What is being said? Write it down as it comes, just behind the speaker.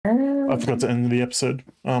I forgot to end the episode.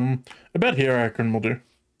 About here I reckon we'll do.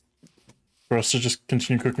 For us to just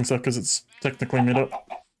continue cooking stuff because it's technically made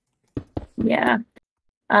up. Yeah.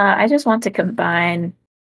 I just want to combine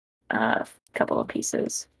a couple of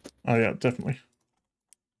pieces. Oh yeah, definitely.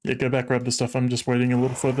 Yeah, go back, grab the stuff. I'm just waiting a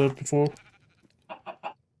little further before.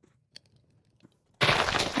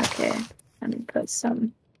 Okay, let me put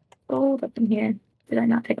some gold up in here. Did I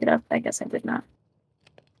not pick it up? I guess I did not.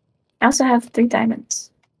 I also have 3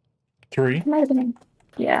 diamonds. 3? Might have been.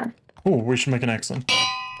 Yeah. Oh, we should make an axe then.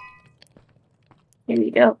 Here we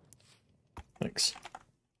go. Thanks.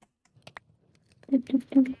 You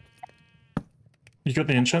got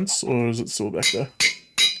the enchants, or is it still back there?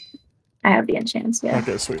 I have the enchants, yeah.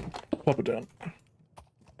 Okay, sweet. Plop it down.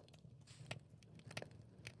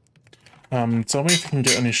 Tell me if you can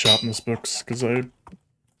get any sharpness books, because I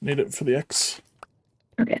need it for the axe.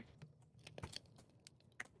 Okay.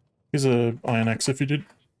 Here's a iron axe if you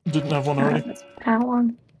didn't have one already. That's power.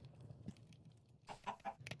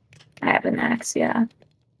 I have an axe, yeah.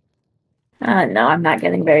 No, I'm not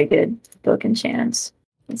getting very good book enchants.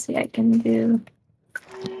 Let's see, I can do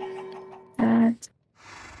that.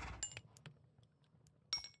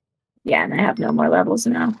 Yeah, and I have no more levels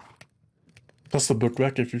now. Plus the book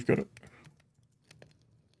back if you've got it.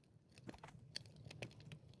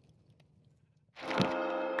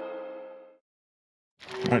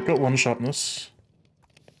 Alright, got 1 sharpness.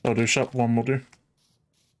 I'll do sharp 1 will do.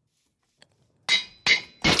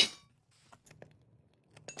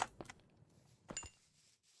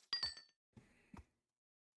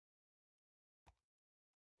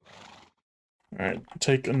 Alright,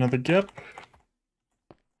 take another gap.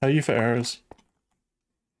 How are you for arrows?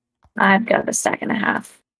 I've got a stack and a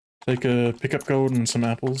half. Take a pick up gold and some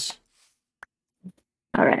apples.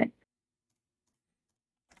 Alright.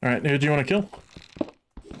 Alright, who do you want to kill?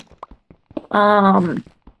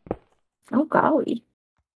 Oh golly.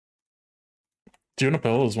 Do you want a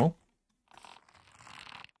pearl as well?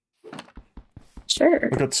 Sure.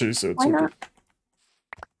 I got 2, so it's Why all not? good.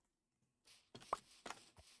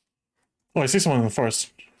 Oh, I see someone in the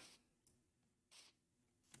forest.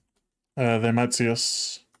 They might see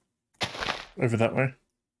us over that way.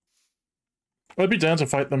 I'd be down to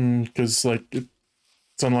fight them because, like,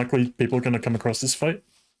 it's unlikely people are going to come across this fight.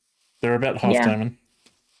 They're about half diamond.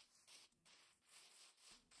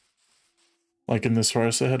 Like in this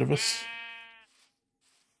forest ahead of us.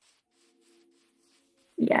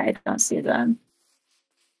 Yeah, I don't see them.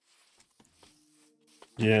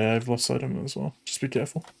 Yeah, I've lost sight of them as well. Just be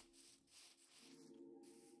careful.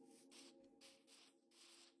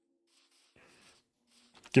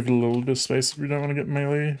 Give it a little bit of space if we don't want to get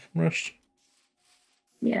melee rushed.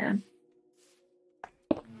 Yeah.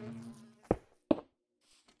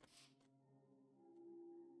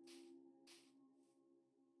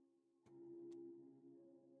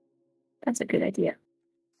 That's a good idea.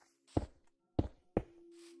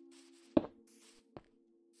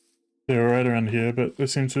 They were right around here, but they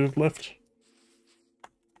seem to have left.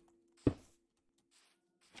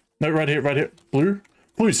 No, right here, right here. Blue?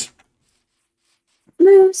 Blues!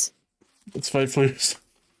 Blues! Let's fight flues.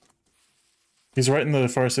 He's right in the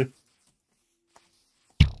forest here.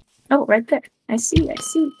 Oh, right there. I see.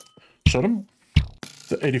 Shot him.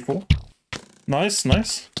 The 84. Nice,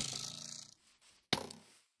 nice.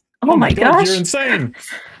 Oh my god, gosh! you're insane!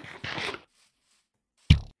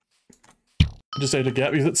 Just ate a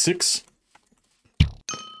gap, he's at 6.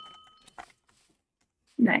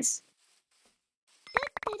 Nice.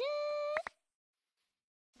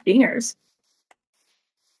 Dingers.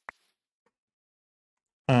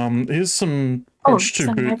 Here's some Proch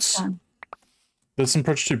 2 boots. There's some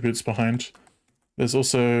Proch 2 boots behind. There's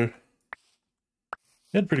also...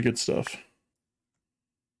 He had pretty good stuff.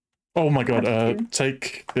 Oh my god,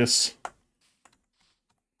 take this.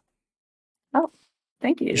 Oh,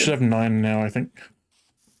 thank you. You should have 9 now, I think.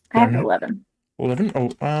 I have 11. 11?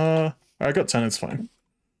 Oh, I got 10, it's fine.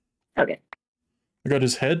 Okay. I got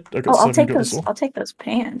his head. I got I'll 7 gold. I'll take those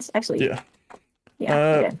pants. Actually. Yeah. Yeah.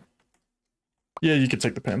 Okay. Yeah, you could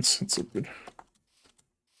take the pants. It's all good.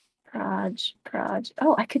 Proj.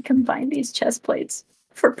 Oh, I could combine these chest plates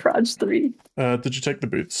for Proj 3. Did you take the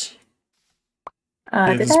boots?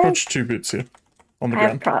 Yeah, there's Proj 2 boots here on the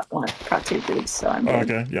ground. I have Proj 2 boots, so I'm good.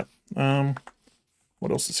 Okay, yeah.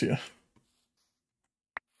 What else is here?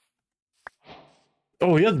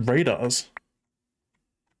 Oh, he had radars.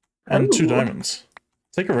 And 2 diamonds.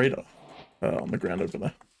 Take a radar on the ground over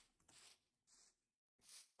there.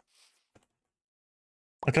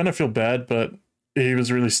 I kind of feel bad, but he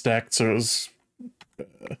was really stacked, so it was...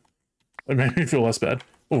 it made me feel less bad.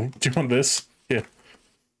 Oh, do you want this? Here.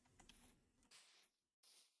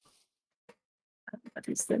 What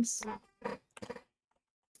is this?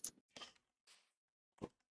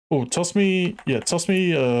 Oh, toss me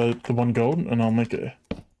the one gold and I'll make a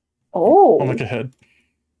head.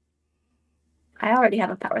 I already have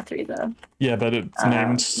a power 3 though. Yeah, but it's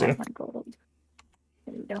named, so one gold.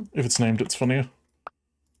 There we go. If it's named, it's funnier.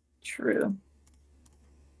 True.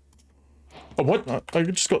 Oh, what? I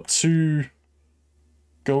just got 2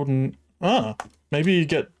 golden... Ah, maybe you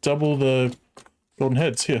get double the golden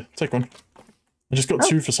heads. Here, take one. I just got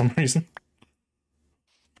 2 for some reason.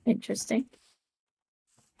 Interesting.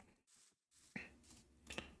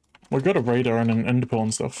 We've got a radar and an ender pearl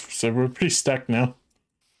and stuff, so we're pretty stacked now.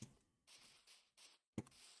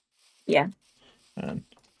 Yeah. And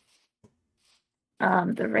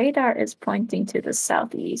the radar is pointing to the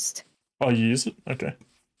southeast. oh, you use it? Okay.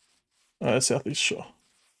 Southeast, sure.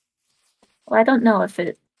 Well, I don't know if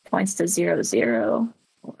it points to 0, 0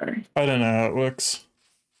 or... I don't know how it works.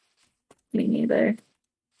 Me neither.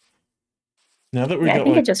 Now that we I got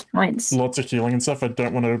think like it just points. lots of healing and stuff, I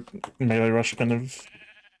don't want to melee rush kind of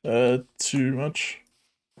too much.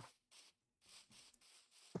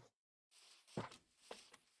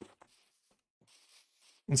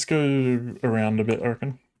 Let's go around a bit, I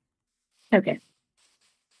reckon. Okay.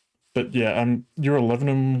 But yeah, you're 11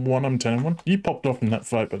 and 1, I'm 10 and 1. You popped off in that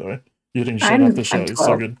fight, by the way. You're getting shot after shot, it's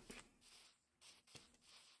so good.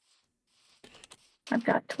 I've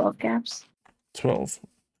got 12 gaps. 12.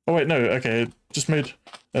 Oh wait, no, okay, it just made...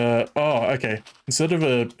 oh, okay. Instead of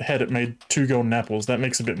a head, it made 2 golden apples. That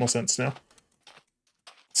makes a bit more sense now.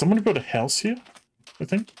 Someone built a house here, I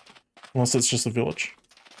think? Unless it's just a village.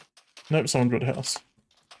 Nope, someone built a house.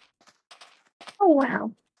 Oh,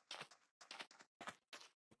 wow.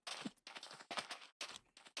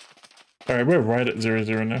 Alright, we're right at 0,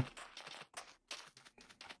 0 now.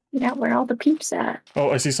 Yeah, where are all the peeps at? Oh,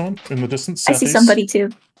 I see someone in the distance. Southeast. I see somebody too.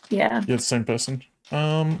 Yeah. Yeah, the same person.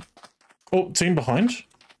 Oh, team behind.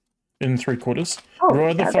 In 3/4. Oh,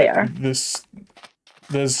 yeah, they are.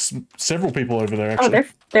 There's several people over there, actually. Oh,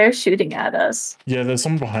 they're shooting at us. Yeah, there's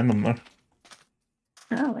someone behind them, though.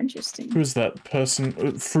 Oh, interesting. Who's that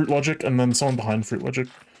person? Fruit Logic, and then someone behind Fruit Logic.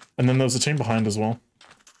 And then there's a team behind as well.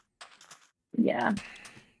 Yeah.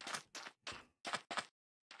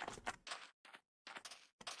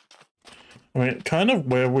 I mean, kind of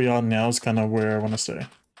where we are now is kind of where I want to stay.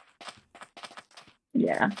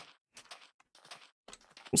 Yeah.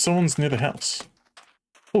 Well, someone's near the house.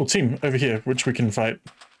 Oh, team over here, which we can fight.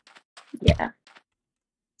 Yeah.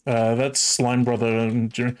 That's Slime Brother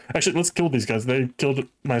and Jimmy. Actually, let's kill these guys. They killed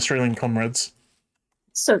my Australian comrades.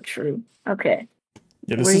 So true. Okay.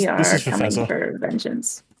 Yeah, this is for coming Fazza. for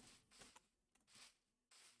vengeance.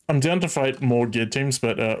 I'm down to fight more geared teams,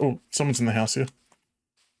 but oh, someone's in the house here.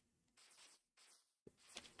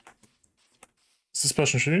 Is this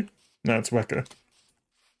person shooting? No, it's Wacko.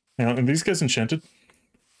 Hang on, are these guys enchanted?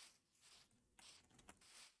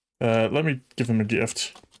 Let me give them a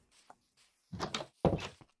gift.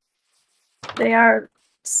 They are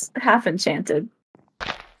half enchanted.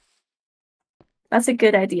 That's a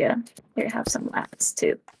good idea. Here, have some lats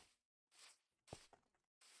too.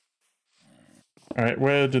 Alright,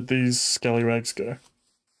 where did these scallywags go?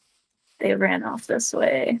 They ran off this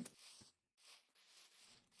way.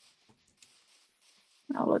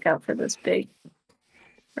 I'll look out for this big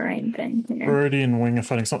rain thing here. Brody and Wing are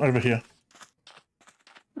fighting something over here.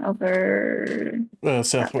 Over...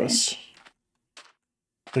 southwest.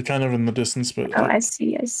 They're kind of in the distance, but... Oh, I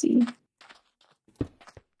see.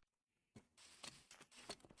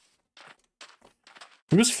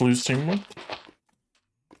 Who was Flu's team with?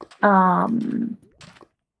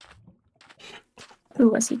 Who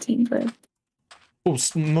was he teamed with? Oh,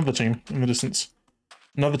 another team in the distance.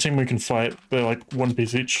 Another team we can fight. They're like 1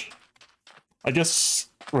 piece each. I guess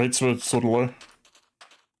rates were sort of low.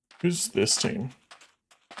 Who's this team?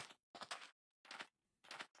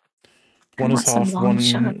 One is half, one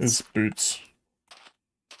is boots.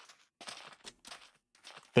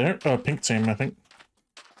 They're a pink team, I think.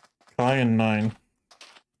 Kai and 9.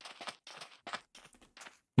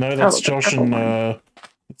 No, that's Josh and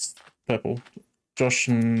it's purple. Josh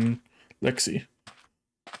and Lexi.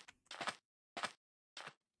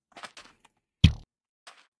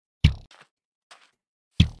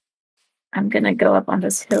 I'm gonna go up on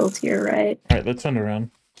this hill to your right. Alright, let's turn around.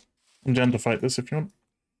 I'm down to fight this if you want.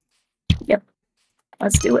 Yep.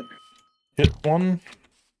 Let's do it. Hit 1.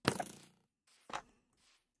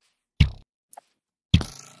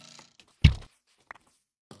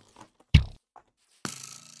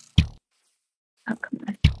 Oh, come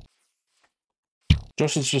on.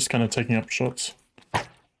 Josh is just kind of taking up shots.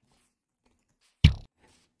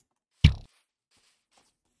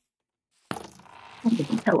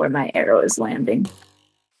 tell where my arrow is landing.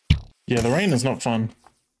 Yeah, the rain is not fun.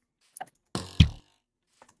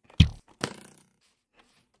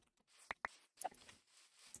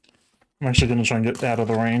 I'm actually going to try and get out of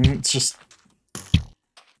the rain. It's just...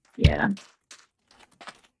 Yeah.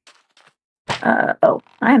 Oh,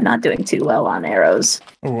 I am not doing too well on arrows.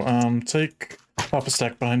 Oh, take half a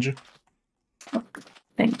stack behind you. Oh,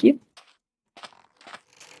 thank you.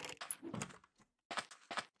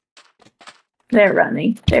 They're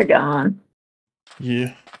running. They're gone.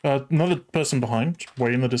 Yeah. Another person behind,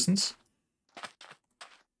 way in the distance.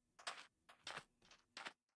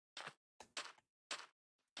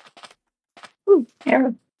 Ooh,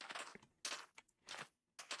 arrow.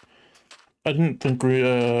 I didn't think we,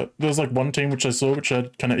 there's like one team which I saw which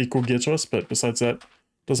had kind of equal gear to us, but besides that,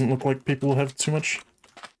 doesn't look like people have too much.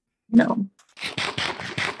 No.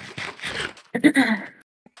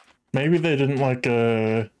 Maybe they didn't like,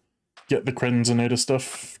 get the Krenzenator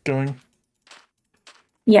stuff going.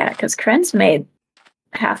 Yeah, because Krenz made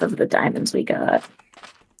half of the diamonds we got.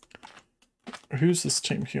 Who's this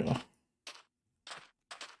team here?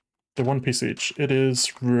 They're one piece each. It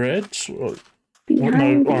is red? Or,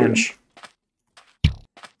 no, orange.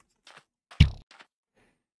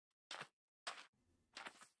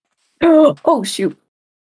 Oh, shoot.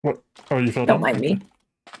 What? Oh, you fell down? Don't mind me.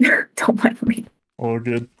 Don't mind me. All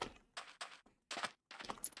good.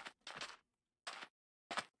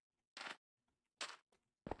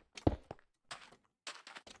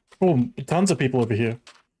 Oh, tons of people over here.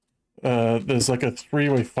 There's like a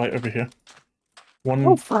three-way fight over here.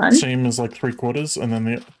 One team is like 3/4, and then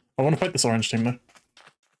the... I want to fight this orange team,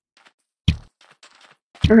 though.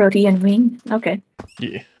 Brody and Wing? Okay.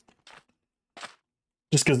 Yeah.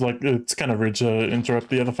 Just because, like, it's kind of rude to interrupt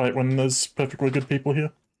the other fight when there's perfectly good people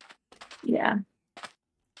here. Yeah.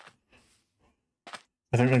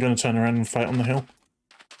 I think they're going to turn around and fight on the hill.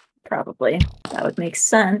 Probably. That would make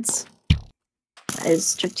sense. That is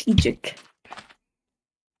strategic.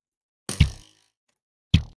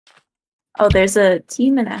 Oh, there's a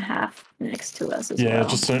team and a half next to us as well. Yeah,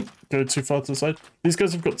 just don't go too far to the side. These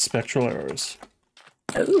guys have got spectral arrows.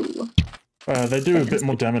 Oh. They do a bit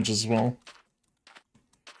more damage as well.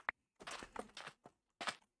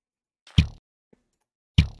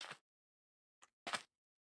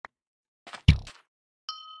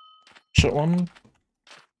 Shot one.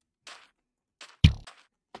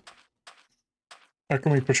 How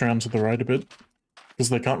can we push around to the right a bit? Because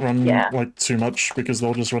they can't run like too much because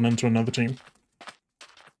they'll just run into another team.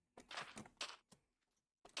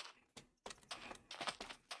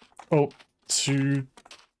 Oh, two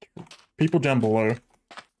people down below.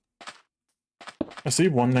 I see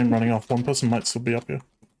one name running off. One person might still be up here.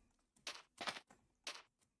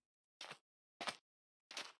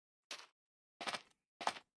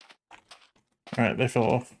 Alright, they fell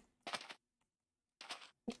off.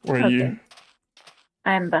 Where are you?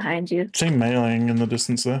 I'm behind you. Team meleeing in the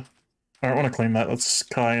distance there. I don't want to claim that. That's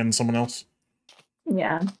Kai and someone else.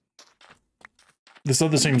 Yeah. This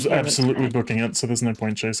other team's absolutely booking it, so there's no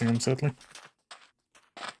point chasing them, sadly.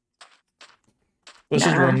 Let's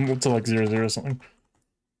just run to like 0-0 or something.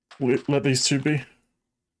 Let these two be.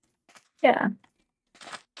 Yeah.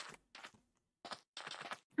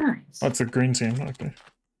 Nice. That's a green team, okay.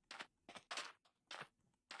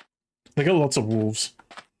 They got lots of wolves.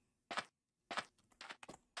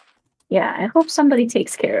 Yeah, I hope somebody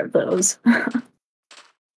takes care of those. I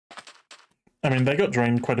mean, they got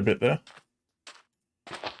drained quite a bit there.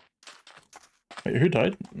 Wait, who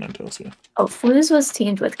died? No, tell us here. Oh, Fluz was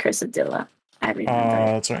teamed with Chrysadilla. I remember.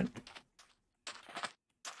 That's right.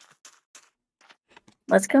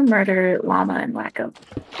 Let's go murder Llama and Wacko.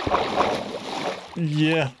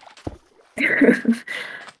 Yeah.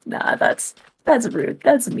 Nah, that's rude.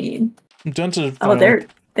 That's mean. I'm down to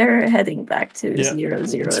they're heading back to 0-0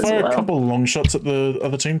 Let's as fire well. a couple of long shots at the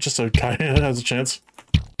other team just so Kai has a chance.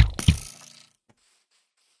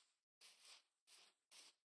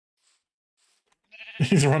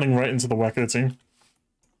 He's running right into the Wacko team.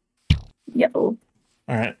 Yo.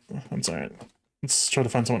 Alright, that's alright. Let's try to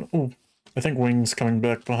find someone. Oh, I think Wing's coming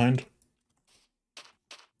back behind.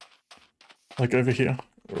 Like over here.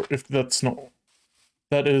 Or if that's not...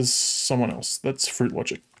 That is someone else. That's Fruit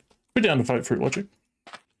Logic. We're down to fight Fruit Logic.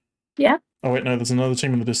 Yeah. Oh wait, no, there's another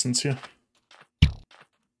team in the distance here.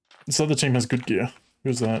 This other team has good gear.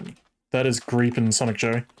 Who's that? That is Greep and Sonic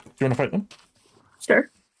Joey. Do you want to fight them? Sure.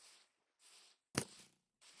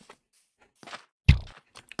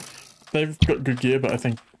 They've got good gear, but I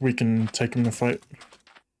think we can take them to fight.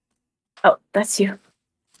 Oh, that's you.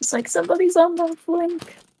 It's like somebody's on the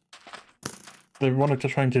flank. They wanted to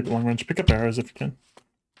try and keep it long range. Pick up arrows if you can.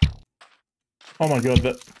 Oh my god,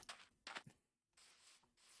 that...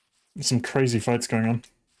 There's some crazy fights going on.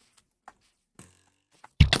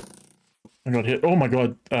 I got hit. Oh my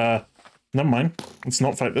god, never mind. Let's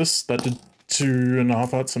not fight this. That did 2.5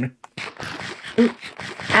 hearts to me. Ooh.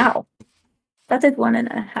 Ow. That did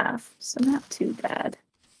 1.5, so not too bad.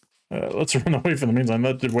 Let's run away for the meantime.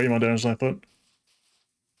 That did way more damage than I thought.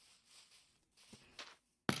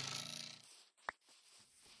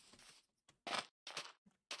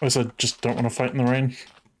 I guess I just don't want to fight in the rain.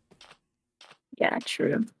 Yeah,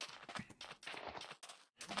 true.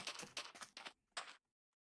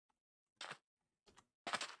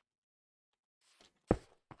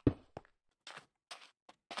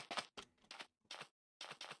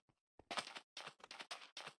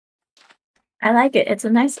 I like it. It's a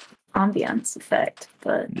nice ambiance effect,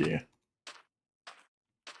 but... Yeah.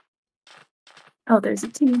 Oh, there's a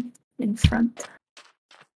team in front.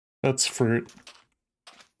 That's fruit.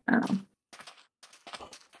 Oh.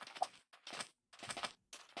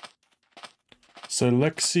 So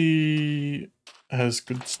Lexi has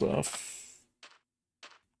good stuff.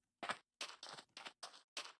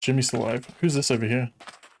 Jimmy's alive. Who's this over here?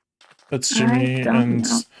 That's Jimmy and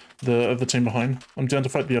the other team behind. I'm down to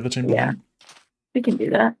fight the other team behind. Yeah, we can do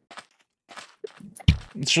that.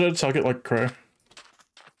 Should I target like Crow?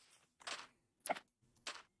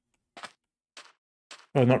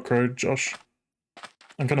 Oh, not Crow, Josh.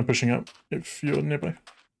 I'm kind of pushing up if you're nearby.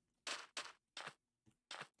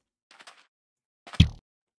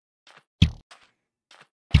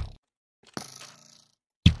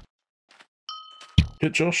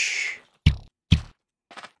 Hit Josh.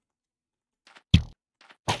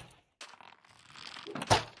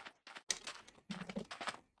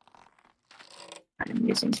 I'm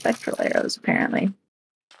using spectral arrows, apparently.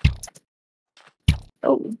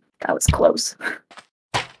 Oh, that was close.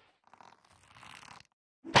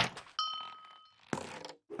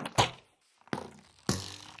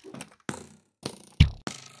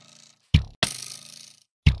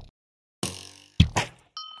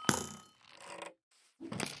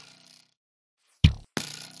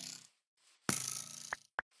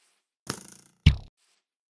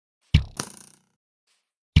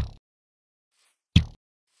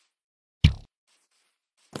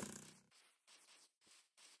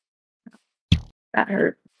 That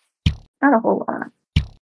hurt. Not a whole lot.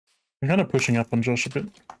 I'm kind of pushing up on Josh a bit.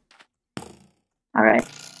 Alright.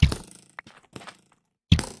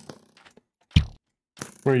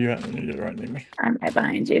 Where are you at? You're right near me. I'm right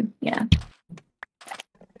behind you, yeah.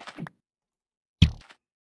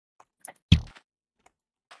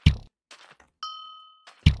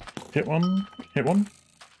 Hit one. Hit one.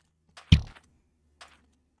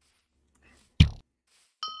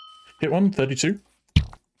 Hit one. 32.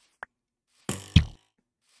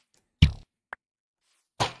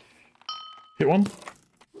 Hit one.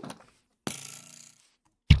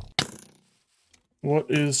 What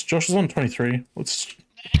is... Josh is on 23. Let's...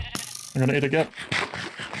 I'm gonna eat a gap.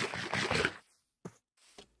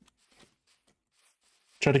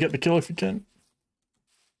 Try to get the kill if you can.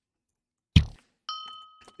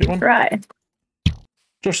 Hit one. Try.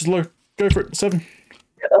 Josh is low. Go for it. 7.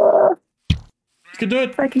 You can do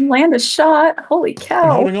it. If I can land a shot. Holy cow.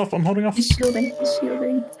 I'm holding off. I'm holding off. He's shielding. He's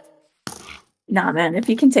shielding. Nah, man. If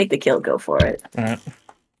you can take the kill, go for it. Alright.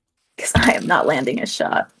 Because I am not landing a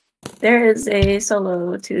shot. There is a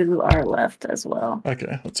solo to our left as well.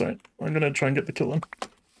 Okay, that's alright. I'm gonna try and get the kill in.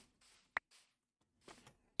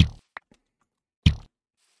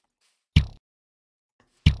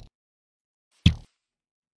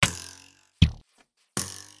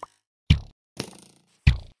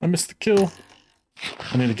 I missed the kill.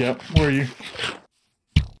 I need a gap. Where are you?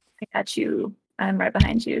 I got you. I'm right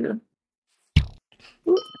behind you.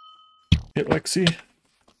 Ooh. Hit Lexi.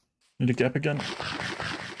 Need a gap again.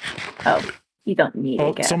 Oh, you don't need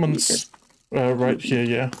a gap. Someone's just... right here,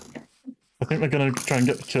 yeah. I think they're gonna try and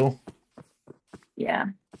get the kill. Yeah.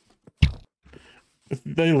 If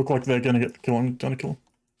they look like they're gonna get the kill, I'm gonna kill them.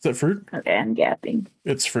 Is that fruit? Okay, I'm gapping.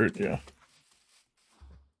 It's fruit, yeah.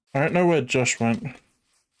 I don't know where Josh went.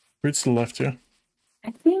 Fruit's to the left here. I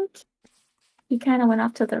think he kind of went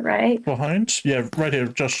off to the right. Behind? Yeah, right here,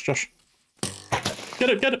 Josh. Get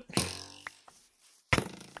it, get it!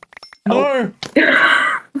 No!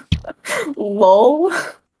 Lol.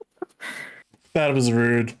 That was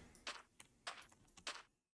rude.